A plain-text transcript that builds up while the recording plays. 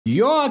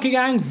Yo RK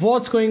gang,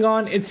 what's going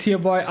on? It's your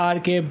boy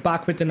RK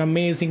back with an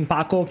amazing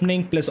pack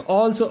opening plus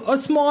also a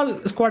small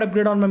squad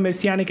upgrade on my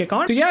Messianic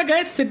account. So yeah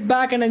guys, sit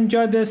back and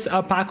enjoy this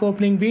pack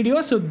opening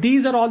video. So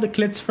these are all the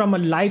clips from a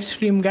live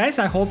stream guys.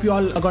 I hope you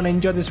all are gonna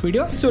enjoy this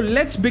video. So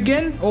let's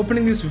begin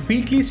opening this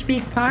weekly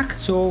streak pack.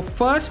 So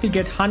first we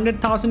get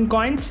 100,000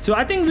 coins. So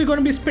I think we're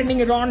gonna be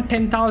spending around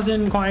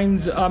 10,000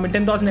 coins,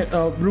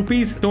 10,000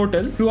 rupees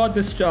total throughout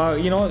this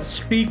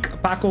streak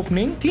pack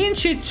opening. Clean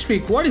sheet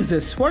streak, what is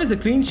this? What is a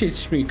clean sheet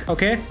streak?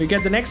 Okay, we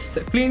get the next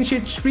clean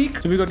sheet streak.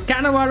 So we got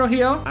Cannavaro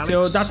here.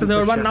 So that's the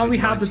third one. Now we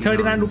have the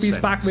 39 rupees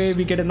pack where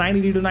we get a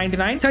 93 to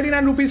 99.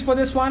 39 rupees for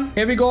this one.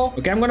 Here we go.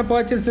 Okay, I'm gonna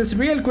purchase this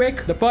real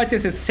quick. The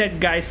purchase is set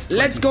guys.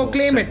 Let's go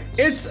claim it.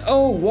 It's a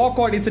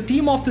walkout. It's a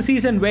team of the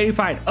season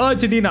verified.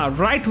 Argentina,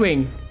 right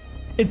wing.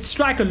 It's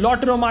striker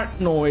Lautaro.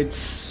 No,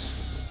 it's...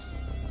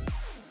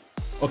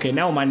 Okay,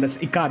 never mind, that's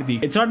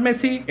Icardi. It's not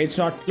Messi, it's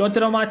not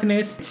Lautaro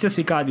Martinez, it's just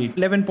Icardi.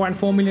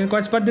 11.4 million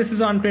coins, but this is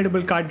an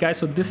untradeable card, guys.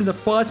 So this is the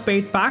first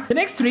paid pack. The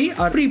next three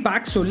are free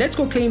packs, so let's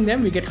go claim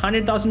them. We get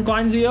 100,000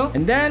 coins here,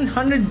 and then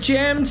 100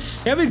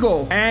 gems. Here we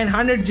go, and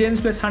 100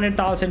 gems plus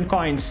 100,000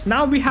 coins.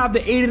 Now we have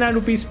the 89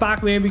 rupees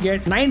pack where we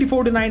get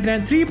 94 to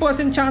 99,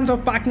 3% chance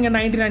of packing a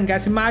 99,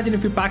 guys. Imagine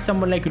if you pack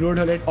someone like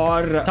Rodolette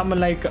or someone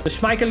like the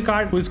Schmeichel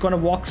card who's gonna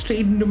walk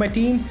straight into my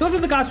team. Those are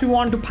the cards we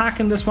want to pack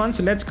in this one,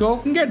 so let's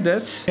go and get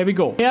this. Here we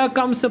go. Here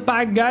comes the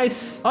pack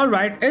guys. All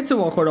right, it's a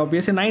walkout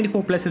obviously.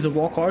 94 plus is a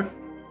walkout.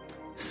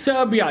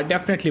 Serbia,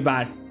 definitely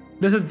bad.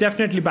 This is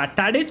definitely bad.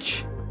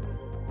 Tadic,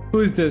 who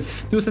is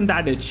this? Dusan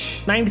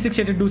Tadic. 96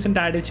 rated Dusan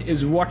Tadic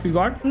is what we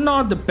got.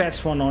 Not the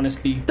best one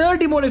honestly.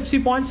 30 more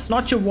FC points.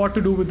 Not sure what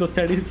to do with those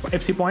 30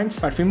 FC points,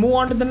 but we move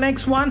on to the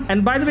next one.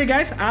 And by the way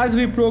guys, as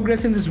we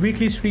progress in this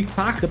weekly streak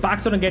pack, the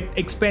pack's gonna get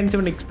expensive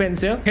and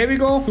expensive. Here we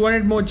go,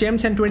 200 more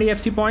gems and 20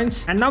 FC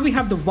points. And now we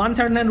have the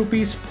 179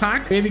 rupees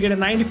pack where we get a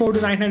 94 to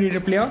 99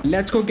 rated player.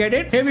 Let's go get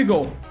it. Here we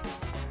go.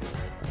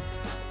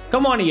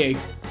 Come on EA.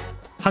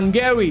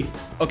 Hungary.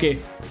 Okay,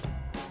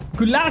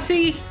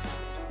 Gulasi.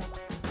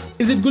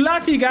 Is it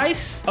Gulasi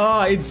guys?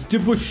 It's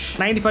Debush,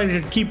 95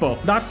 rated keeper.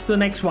 That's the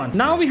next one.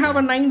 Now we have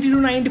a 90 to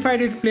 95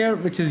 rated player,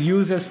 which is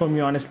useless for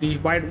me honestly.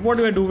 What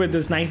do I do with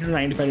this 90 to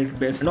 95 rated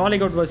players? And all I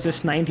got was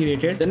just 90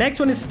 rated. The next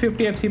one is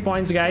 50 FC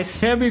points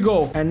guys. Here we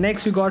go. And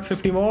next we got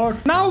 50 more.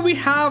 Now we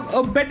have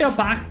a better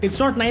pack. It's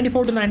not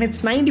 94 to 9,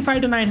 it's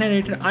 95 to 99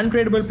 rated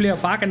untradeable player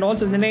pack. And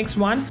also the next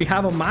one, we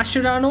have a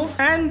Mascherano.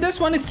 And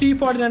this one is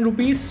 349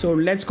 rupees. So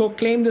let's go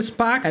claim this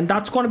pack. And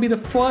that's going to be the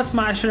first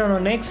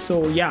Mascherano next.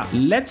 So yeah,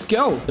 let's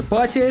go. The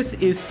purchase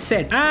is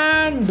set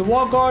and the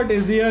walkout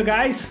is here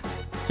guys.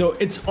 So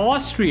it's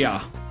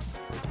Austria.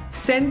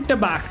 Center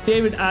back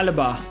David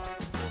Alaba.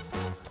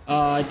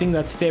 I think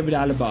that's David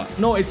Alaba.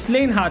 No, it's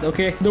Lanehardt.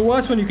 Okay, the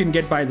worst one you can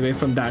get by the way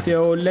from that.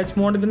 So let's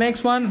move on to the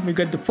next one. We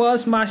got the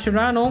first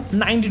Mascherano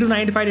 90 to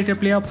 95 rated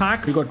player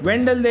pack. We got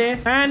Wendell there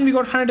and we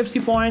got 100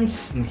 FC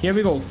points. And here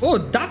we go. Oh,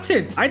 that's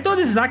it. I thought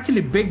this is actually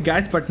big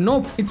guys, but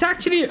nope. It's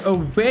actually a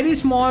very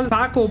small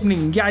pack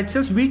opening. Yeah, it's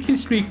just weekly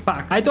streak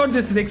pack. I thought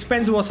this is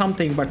expensive or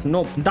something, but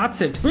nope.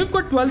 That's it. We've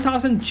got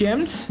 12,000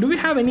 gems. Do we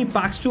have any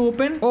packs to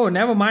open? Oh,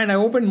 never mind. I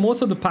opened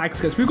most of the packs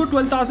guys. We got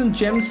 12,000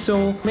 gems,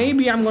 so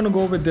maybe I'm gonna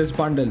go with this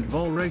bundle.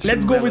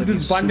 Let's go with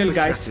this bundle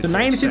guys. So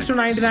 96 to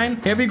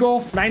 99. Here we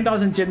go.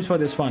 9,000 gems for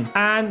this one.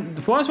 And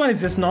the first one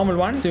is just normal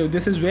one. So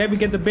this is where we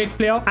get the big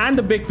player. And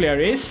the big player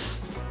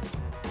is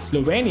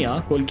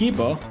Slovenia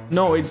goalkeeper.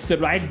 No, it's the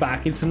right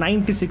back. It's a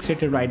 96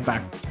 rated right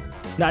back.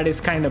 That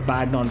is kind of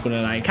bad, not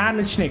gonna lie.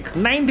 Karnichnik,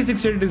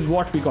 96 rated is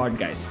what we got,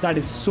 guys. That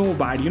is so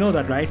bad. You know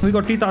that, right? We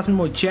got 3,000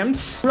 more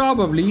gems.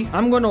 Probably.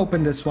 I'm gonna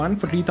open this one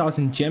for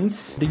 3,000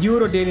 gems. The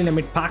Euro Daily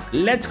Limit pack.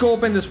 Let's go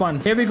open this one.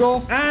 Here we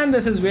go. And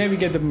this is where we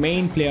get the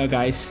main player,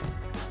 guys.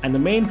 And the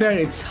main player,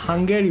 it's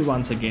Hungary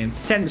once again.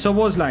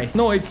 Szoboszlai.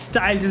 No, it's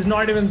Styles. It's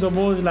not even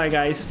Szoboszlai,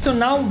 guys. So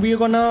now we're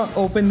gonna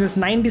open this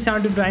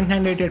 97 to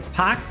 99 rated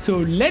pack. So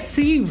let's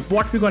see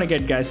what we're gonna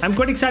get, guys. I'm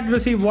quite excited to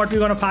see what we're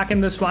gonna pack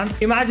in this one.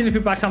 Imagine if you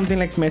pack something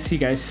like Messi,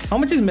 guys. How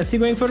much is Messi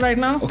going for right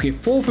now? Okay,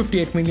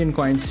 458 million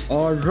coins.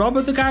 Or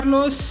Roberto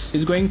Carlos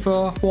is going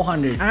for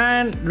 400.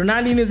 And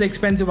Ronaldinho is the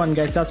expensive one,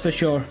 guys. That's for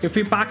sure. If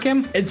we pack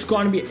him, it's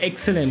gonna be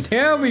excellent.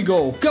 Here we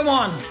go. Come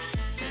on.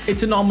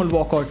 It's a normal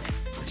walkout.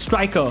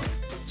 Striker.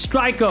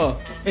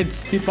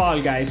 It's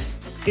Depal guys.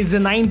 It's a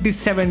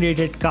 97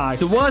 rated card.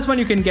 The worst one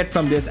you can get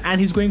from this, and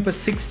he's going for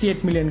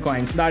 68 million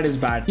coins. That is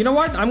bad. You know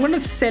what? I'm gonna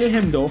sell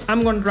him though. I'm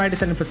gonna try to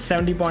sell him for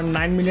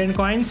 70.9 million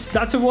coins.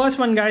 That's the worst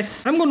one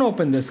guys. I'm gonna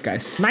open this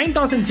guys.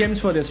 9,000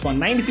 gems for this one.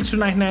 96 to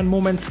 99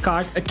 moments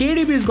card. A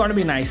KDB is gonna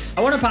be nice.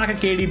 I want to pack a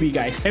KDB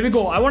guys. Here we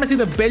go. I want to see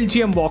the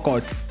Belgium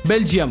walkout.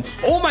 Belgium.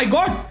 Oh my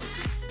god,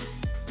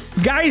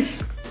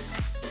 guys,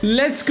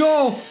 let's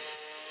go.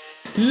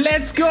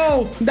 Let's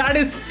go. That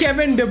is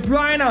Kevin De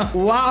Bruyne.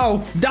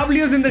 Wow.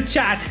 W's in the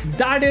chat.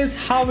 That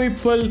is how we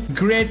pull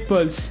great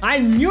pulls. I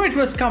knew it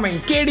was coming.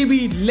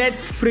 KDB,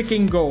 let's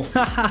freaking go.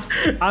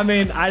 I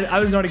mean, I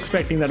was not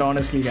expecting that,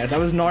 honestly, guys. I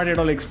was not at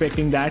all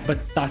expecting that, but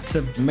that's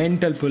a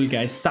mental pull,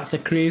 guys. That's a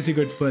crazy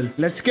good pull.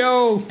 Let's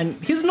go.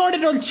 And he's not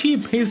at all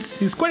cheap.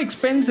 He's quite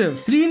expensive.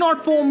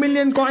 304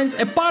 million coins.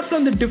 Apart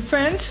from the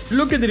defense,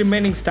 look at the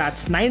remaining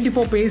stats.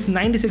 94 pace,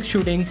 96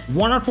 shooting,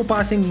 104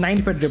 passing,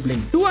 95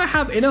 dribbling. Do I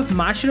have enough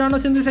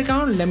Mascherano's in this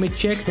account? Let me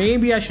check.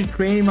 Maybe I should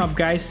train him up,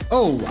 guys.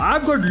 Oh,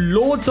 I've got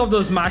loads of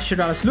those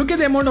Mascherano's. Look at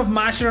the amount of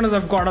Mascherano's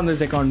I've got on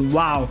this account.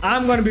 Wow.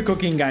 I'm gonna be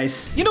cooking,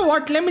 guys. You know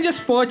what? Let me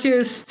just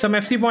purchase some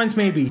FC points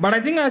maybe. But I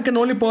think I can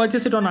only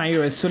purchase it on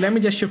iOS. So let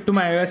me just shift to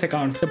my iOS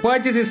account. The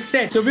purchase is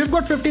set. So we've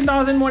got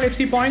 15,000 more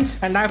FC points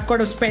and I've got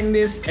to spend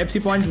this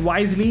FC points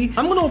wisely.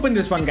 I'm gonna open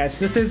this one, guys.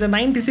 This is a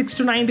 96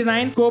 to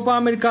 99 Copa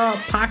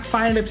America pack,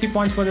 500 FC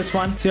points for this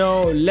one.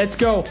 So let's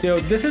go. So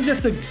this is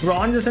just a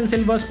bronzes and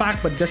silvers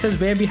pack, but this is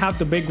where we have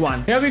the big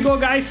one. Here we go,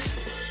 guys.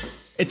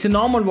 It's a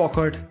normal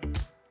walkout.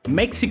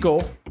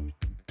 Mexico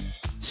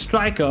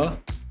striker.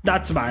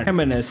 That's bad.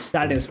 Jimenez.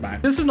 That is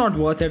bad. This is not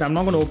worth it. I'm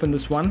not going to open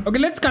this one. Okay,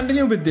 let's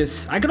continue with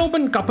this. I can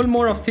open a couple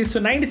more of this. So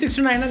 96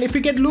 to 99. If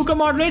we get Luka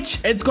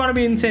Modric, it's going to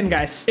be insane,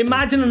 guys.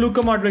 Imagine a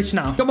Luka Modric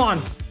now. Come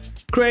on.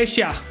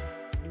 Croatia.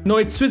 No,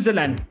 it's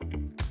Switzerland.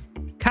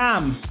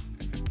 Cam.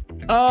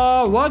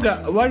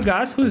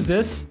 Vargas. Who's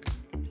this?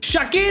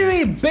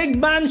 Shaqiri, big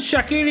man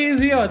Shaqiri is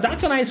here.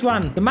 That's a nice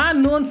one. The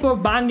man known for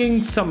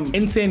banging some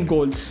insane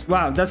goals.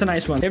 Wow, that's a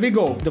nice one. Here we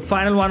go. The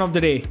final one of the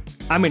day.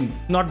 I mean,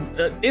 not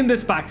in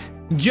this packs.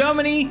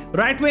 Germany,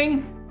 right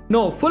wing.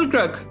 No,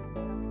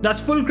 Fulkrug. That's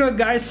Fulkrug,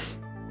 guys.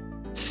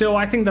 So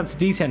I think that's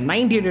decent.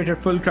 98 rated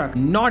Fulkrug.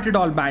 Not at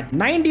all bad.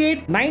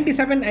 98,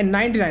 97 and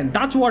 99.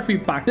 That's what we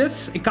packed.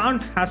 This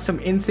account has some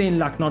insane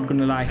luck, not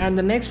gonna lie. And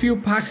the next few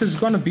packs is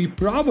gonna be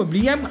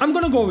probably... I'm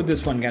gonna go with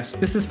this one, guys.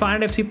 This is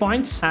 500 FC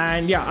points.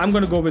 And yeah, I'm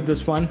gonna go with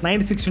this one.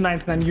 96 to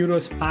 99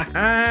 euros pack.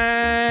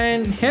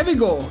 And here we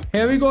go.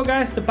 Here we go,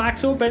 guys. The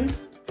pack's open.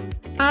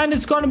 And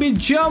it's gonna be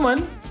German.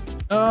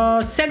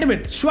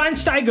 Sentiment.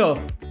 Schweinsteiger.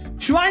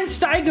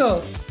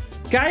 Schweinsteiger.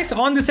 Guys,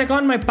 on this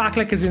account, my pack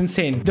luck is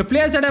insane. The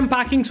players that I'm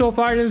packing so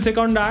far in this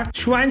account are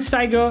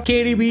Schweinsteiger,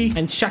 KDB,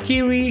 and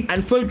Shaqiri,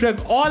 and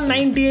Fulkrug. All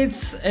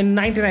 98s and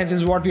 99s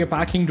is what we are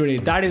packing today.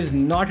 That is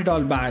not at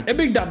all bad. A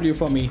big W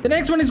for me. The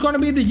next one is going to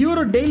be the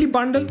Euro Daily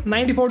Bundle,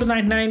 94 to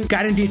 99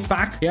 guaranteed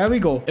pack. Here we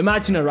go.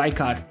 Imagine a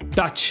Rijkaard.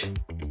 Dutch.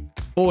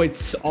 Oh,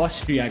 it's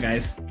Austria,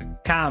 guys.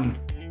 Cam.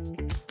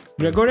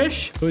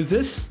 Gregorish. Who is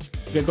this?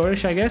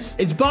 Gregorish, I guess.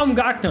 It's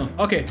Baumgartner.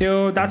 Okay,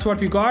 so that's what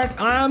we got.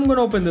 I'm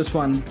gonna open this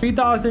one.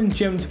 3,000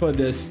 gems for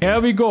this. Here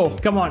we go.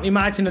 Come on,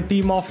 imagine a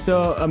team of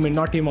the... I mean,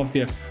 not team of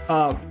the...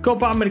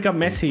 Copa America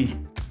Messi.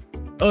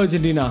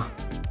 Argentina.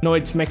 No,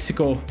 it's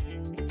Mexico.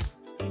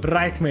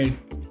 Right mid.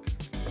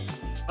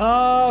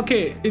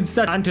 Okay, it's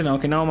that Antona.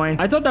 Okay, now mind.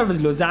 I thought that was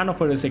Lozano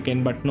for a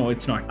second, but no,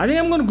 it's not. I think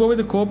I'm going to go with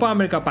the Copa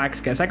America packs,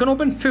 guys. I can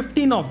open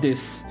 15 of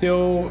this.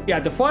 So,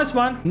 yeah, the first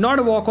one, not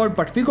a walkout,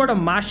 but we got a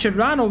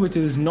Mascherano, which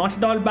is not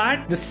at all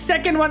bad. The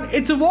second one,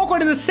 it's a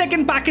walkout in the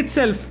second pack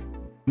itself.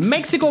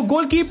 Mexico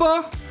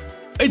goalkeeper.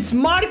 It's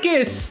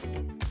Marquez.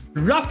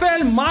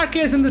 Rafael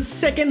Marquez in the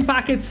second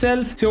pack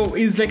itself. So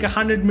he's like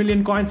 100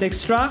 million coins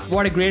extra.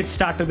 What a great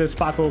start to this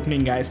pack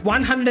opening, guys.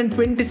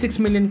 126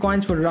 million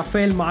coins for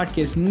Rafael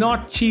Marquez.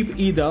 Not cheap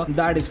either.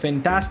 That is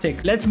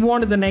fantastic. Let's move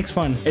on to the next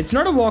one. It's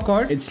not a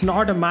walkout. It's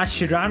not a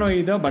Mascherano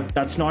either, but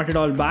that's not at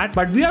all bad.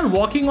 But we are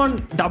working on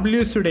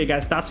W's today,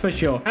 guys. That's for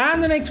sure.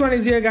 And the next one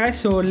is here, guys.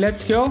 So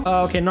let's go.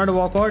 Okay, not a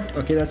walkout.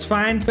 Okay, that's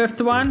fine. Fifth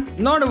one,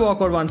 not a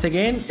walkout once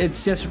again.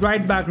 It's just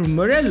right back to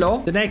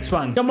Morello. The next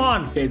one. Come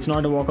on. Okay, it's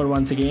not a walkout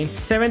once again.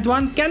 Seventh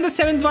one. Can the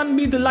seventh one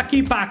be the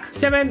lucky pack?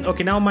 7.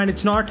 Okay, now mind,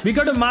 it's not. We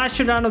got a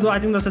Mascherano though. I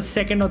think that's the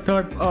second or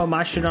third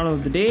Mascherano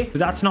of the day.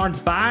 That's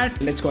not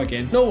bad. Let's go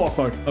again. No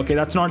walkout. Okay,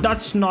 that's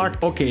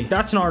not okay.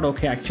 That's not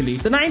okay actually.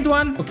 The 9th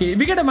one. Okay,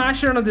 we get a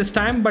Mascherano this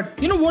time, but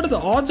you know what are the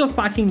odds of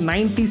packing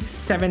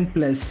 97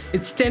 plus?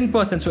 It's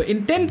 10%. So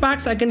in 10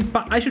 packs, I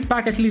should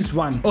pack at least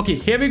one. Okay,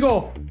 here we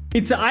go.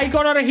 It's an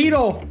icon or a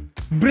hero.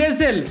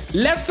 Brazil.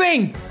 Left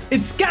wing.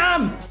 It's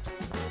Cam.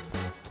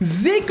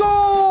 Zico!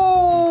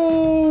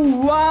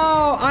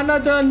 Wow,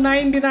 another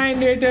 99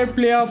 rated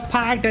player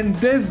packed, and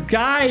this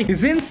guy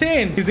is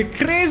insane. He's a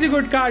crazy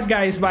good card,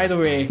 guys, by the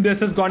way.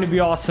 This is going to be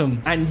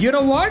awesome. And you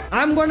know what?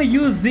 I'm going to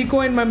use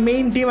Zico in my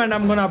main team, and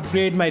I'm going to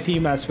upgrade my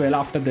team as well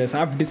after this.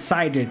 I've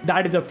decided.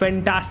 That is a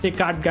fantastic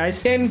card,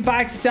 guys. 10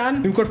 packs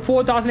done. We've got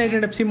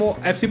 4,800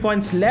 FC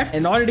points left,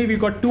 and already we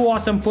got 2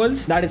 awesome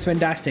pulls. That is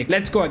fantastic.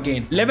 Let's go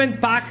again.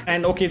 11th pack,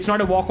 and okay, it's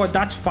not a walkout.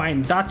 That's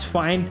fine. That's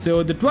fine.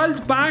 So the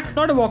 12th pack,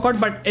 not a walkout,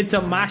 but it's a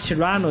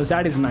Mascherano's.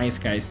 That is nice,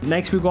 guys.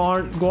 Next, we go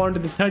on to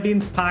the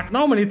 13th pack.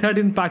 Normally,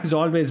 13th pack is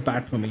always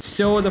bad for me.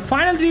 So the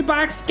final 3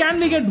 packs. Can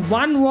we get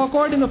one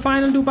walkout in the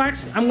final 2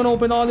 packs? I'm gonna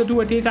open all the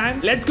 2 at a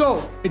time. Let's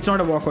go. It's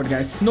not a walkout,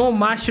 guys. No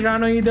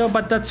Mascherano either,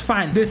 but that's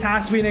fine. This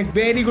has been a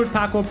very good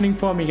pack opening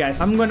for me,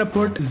 guys. I'm gonna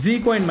put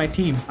Zico in my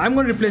team. I'm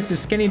gonna replace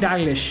this Kenny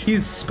Dalglish.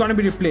 He's gonna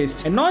be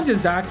replaced. And not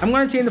just that, I'm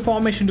gonna change the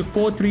formation to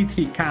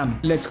 4-3-3 cam.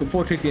 Let's go.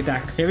 4-3-3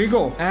 attack. Here we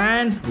go.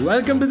 And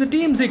welcome to the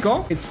team,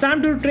 Zico. It's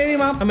time to train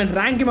him up. I mean,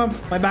 rank him up.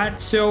 My bad.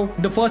 So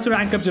the first 2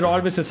 rank ups are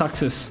always a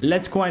success.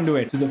 Let's go and do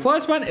it. So the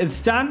first one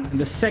is done.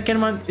 The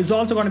second one is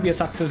also going to be a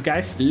success,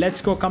 guys.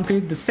 Let's go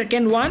complete the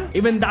second one.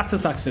 Even that's a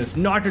success.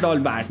 Not at all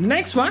bad.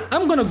 Next one,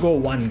 I'm gonna go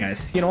 1,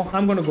 guys. You know,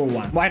 I'm gonna go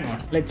 1. Why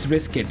not? Let's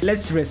risk it.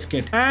 Let's risk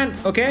it. And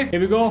okay, here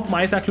we go.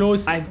 My eyes are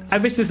closed. I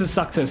wish this is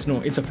success.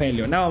 No, it's a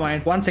failure. Never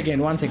mind. Once again.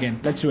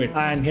 Let's do it.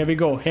 And here we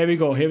go.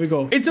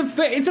 It's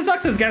a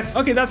success, guys.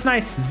 Okay, that's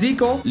nice.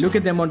 Zico, look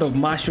at the amount of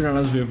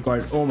Mascheranos we've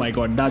got. Oh my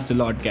god, that's a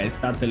lot, guys.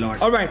 That's a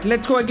lot. All right,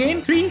 let's go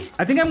again. 3.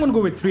 I think I'm gonna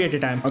go with 3 at a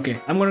time. Okay,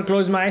 I'm gonna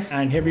close my eyes.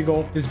 And here we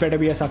go. This better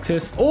be a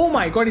success. Oh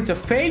my god, it's a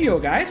failure,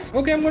 guys.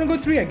 Okay, I'm gonna go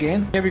 3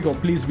 again. Here we go.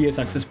 Please be a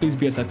success. Please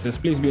be a success.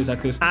 Please be a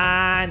success.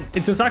 And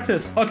it's a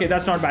success. Okay,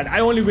 that's not bad. I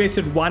only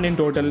wasted 1 in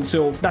total,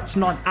 so that's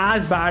not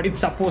as bad. It's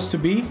supposed to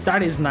be.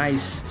 That is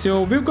nice.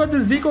 So we've got the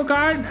Zico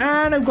card,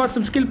 and I've got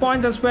some skill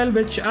points as well,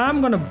 which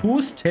I'm gonna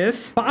boost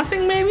his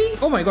passing maybe.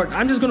 Oh my god,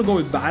 I'm just gonna go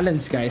with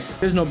balance, guys.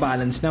 There's no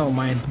balance. Never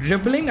mind.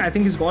 Dribbling, I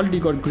think he's already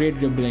got great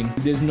dribbling.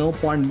 There's no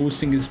point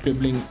boosting his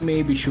dribbling.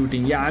 Maybe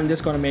shooting. Yeah, I'm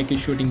just gonna make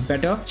his shooting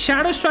better.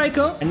 Shadow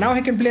striker, and now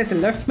he can play as a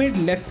left mid,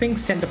 left wing,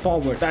 center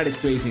forward. That is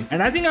crazy.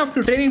 And I think I have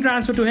to training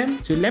transfer to him.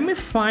 So let me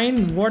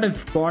find what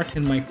I've got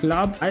in my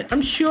club.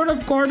 I'm sure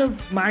I've got a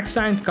max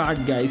rank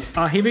card, guys.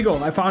 Here we go.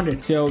 I found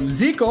it. So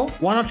Zico,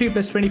 103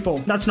 plus 24.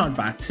 That's not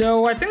bad.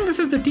 So I think this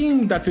is the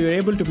team that we were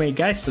able to make,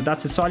 guys. So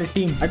that's a solid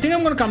team. I think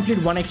I'm gonna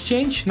complete 1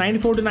 exchange,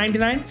 94 to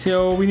 99.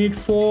 So we need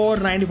 4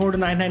 94 to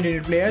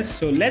 900 players.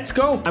 So let's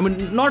go. I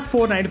mean, not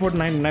 4 94 to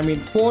 99. I mean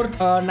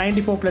 4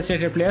 94 plus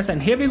 800 players.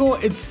 And here we go.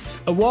 It's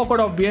a walkout,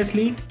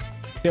 obviously.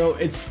 So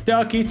it's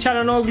Turkey,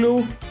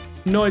 Çalhanoğlu.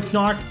 No, it's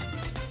not.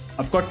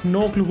 I've got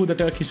no clue who the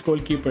Turkish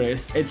goalkeeper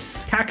is.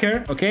 It's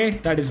Kaker. Okay,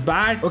 that is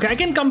bad. Okay, I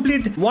can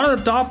complete one of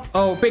the top.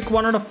 Oh, pick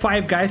 1 out of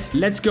 5, guys.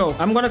 Let's go.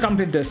 I'm gonna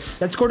complete this.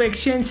 Let's go to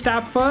exchange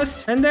tab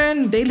first, and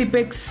then daily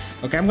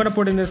picks. Okay, I'm gonna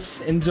put in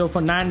this Enzo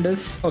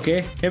Fernandez.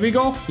 Okay, here we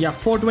go. Yeah,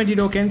 420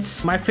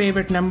 tokens. My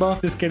favorite number.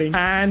 Just kidding.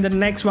 And the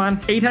next one,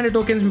 800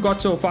 tokens we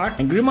got so far.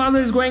 And Grimaldo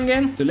is going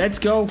in. So let's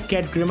go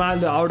get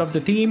Grimaldo out of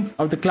the team,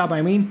 of the club,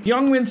 I mean.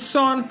 Young-Min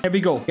Son. Here we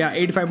go. Yeah,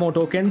 85 more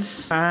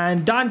tokens.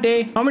 And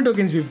Dante. How many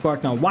tokens we've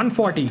got now?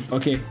 140.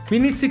 Okay, we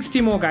need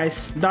 60 more,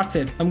 guys. That's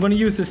it. I'm gonna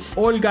use this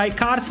old guy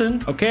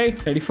Carson. Okay,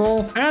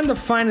 34. And the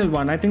final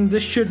one, I think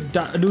this should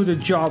do the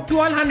job.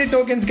 1200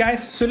 tokens,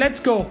 guys. So let's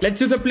go. Let's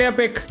do the player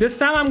pick. This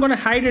time I'm gonna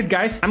hide it,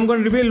 guys. I'm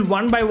gonna reveal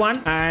 1 by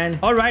 1. And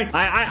all right,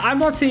 I'm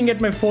not seeing it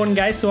my phone,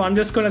 guys, so I'm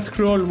just gonna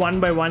scroll 1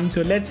 by 1.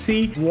 So let's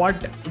see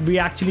what we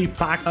actually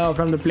pack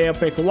from the player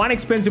pick. 1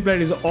 expensive player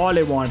is all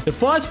I want. The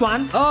first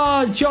one,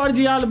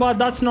 Jordi Alba.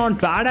 That's not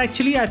bad,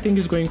 actually. I think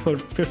he's going for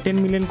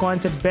 15 million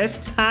coins at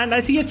best. And I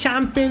see a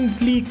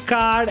Champions League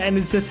card, and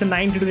it's just a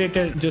 90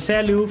 rated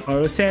Joselu.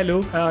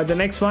 The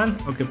next one,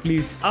 okay,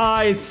 please.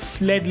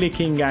 It's Ledley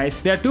King,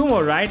 guys. There are 2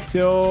 more, right?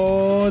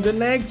 So the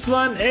next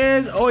one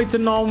is, it's a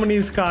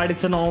nominees card.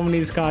 It's a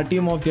nominees card.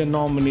 Team of the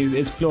nominees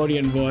is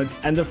Florian Wirtz.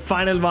 And the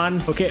final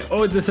one, okay.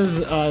 This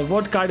is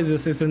what card is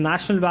this? It's a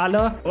National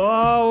Valor.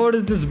 What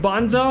is this?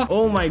 Banza?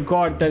 Oh my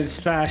god, that is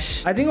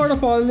trash. I think out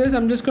of all this,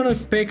 I'm just gonna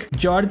pick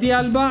Jordi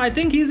Alba. I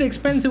think he's the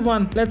expensive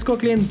one. Let's go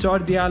claim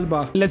Jordi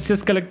Alba. Let's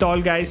just collect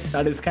all, guys.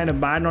 That is kind of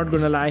bad, not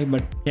gonna lie,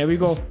 but here we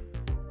go.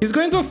 He's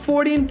going for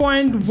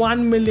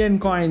 14.1 million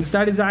coins.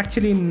 That is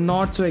actually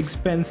not so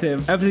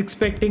expensive. I was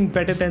expecting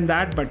better than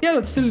that, but yeah,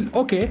 that's still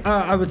okay.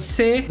 I would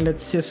say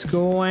let's just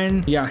go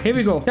and yeah, here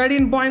we go.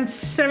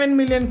 13.7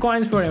 million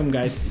coins for him,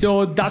 guys.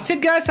 So that's it,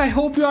 guys. I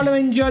hope you all have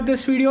enjoyed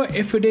this video.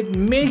 If you did,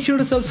 make sure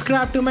to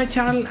subscribe to my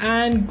channel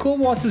and go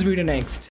watch this video next.